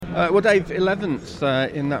Well, Dave,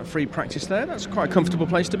 11th in that free practice there. That's quite a comfortable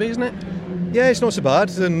place to be, isn't it? Yeah, it's not so bad.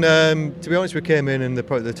 And to be honest, we came in and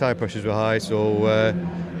the tyre pressures were high. So,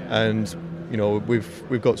 and you know,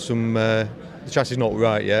 we've got some. The chassis is not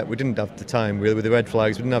right yet. We didn't have the time really with the red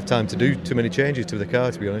flags. We didn't have time to do too many changes to the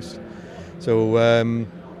car, to be honest. So,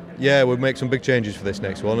 yeah, we'll make some big changes for this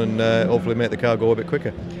next one and hopefully make the car go a bit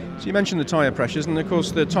quicker. So you mentioned the tyre pressures, and of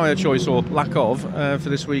course the tyre choice or lack of for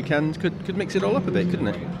this weekend could mix it all up a bit, couldn't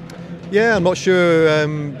it? Yeah, I'm not sure.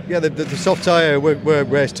 The soft tyre, we're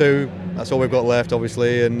race 2. That's all we've got left,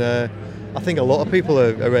 obviously, and I think a lot of people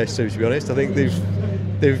are race 2. To be honest, I think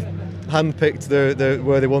they've handpicked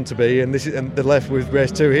where they want to be, and they're left with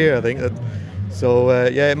race 2 here. I think so.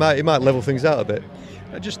 It might level things out a bit.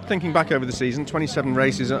 Just thinking back over the season, 27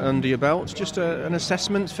 races under your belt. Just an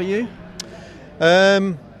assessment for you.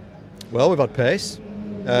 Well, we've had pace.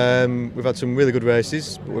 We've had some really good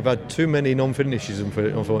races, but we've had too many non-finishes,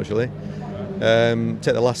 unfortunately.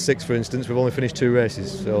 Take the last 6, for instance. We've only finished 2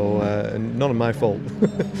 races, so and none of my fault.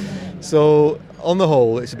 So, on the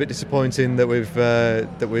whole, it's a bit disappointing that we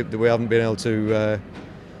haven't been able to,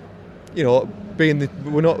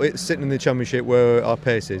 we're not sitting in the championship where our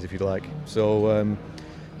pace is, if you like. So,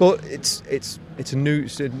 but it's a new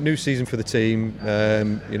season for the team.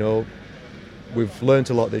 We've learnt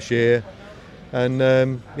a lot this year, and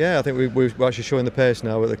I think we're actually showing the pace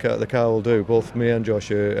now. What the car will do. Both me and Josh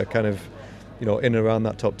are kind of, in and around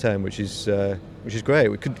that top 10, which is great.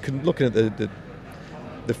 We could looking at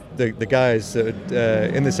the guys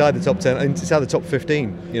inside the top 10, inside the top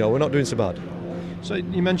 15. We're not doing so bad. So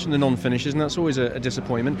you mentioned the non-finishes, and that's always a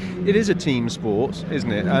disappointment. It is a team sport,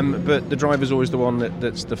 isn't it? But the driver's always the one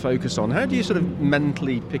that's the focus on. How do you sort of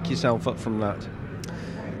mentally pick yourself up from that?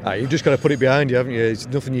 You've just got to put it behind you, haven't you? There's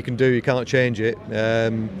nothing you can do. You can't change it.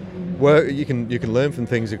 You can learn from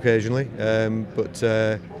things occasionally,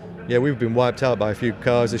 we've been wiped out by a few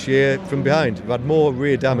cars this year from behind. We've had more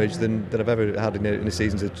rear damage than I've ever had in the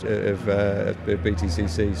seasons of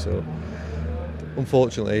BTCC. So,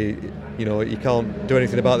 unfortunately, you can't do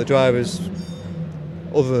anything about the drivers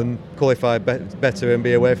other than qualify better and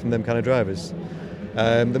be away from them kind of drivers.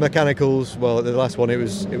 The mechanicals, well, the last one it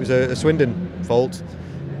was a Swindon fault.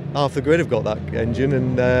 Half the grid have got that engine,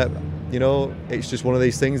 and it's just one of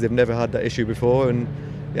these things. They've never had that issue before, and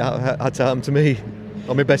it had to happen to me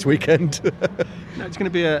on my best weekend. No, it's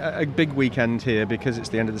going to be a big weekend here because it's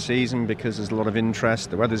the end of the season, because there's a lot of interest.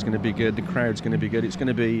 The weather's going to be good, the crowd's going to be good. It's going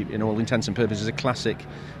to be, in all intents and purposes, a classic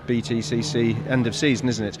BTCC end of season,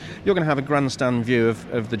 isn't it? You're going to have a grandstand view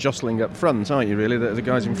of the jostling up front, aren't you, really? The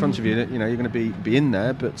guys in front of you, you're going to be in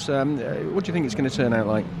there, but what do you think it's going to turn out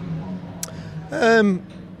like?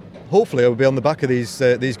 Hopefully I'll be on the back of these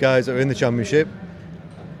guys that are in the championship,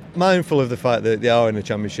 mindful of the fact that they are in the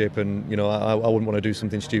championship, and I wouldn't want to do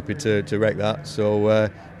something stupid to wreck that. So,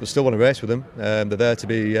 but still want to race with them. They're there to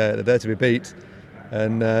be beat,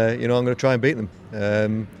 and I'm going to try and beat them.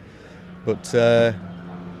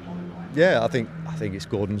 I think it's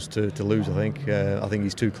Gordon's to lose. I think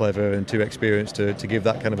he's too clever and too experienced to give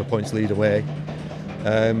that kind of a points lead away.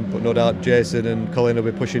 But no doubt Jason and Colin will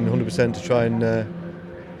be pushing 100% to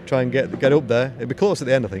try and get up there. It'll be close at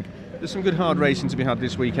the end, I think. There's some good hard racing to be had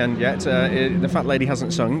this weekend yet. The fat lady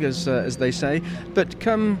hasn't sung, as they say. But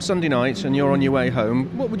come Sunday night and you're on your way home,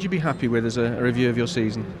 what would you be happy with as a review of your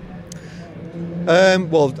season?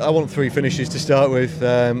 Well, I want 3 finishes to start with.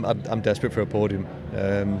 I'm desperate for a podium.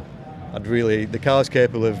 The car's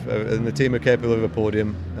capable of, and the team are capable of a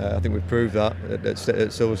podium. I think we've proved that at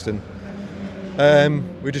Silverstone.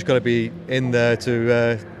 We've just got to be in there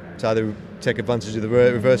to either take advantage of the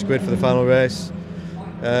reverse grid for the final race.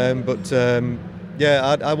 I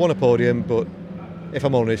want a podium, but if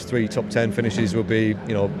I'm honest, 3 top 10 finishes would be,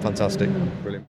 fantastic. Brilliant.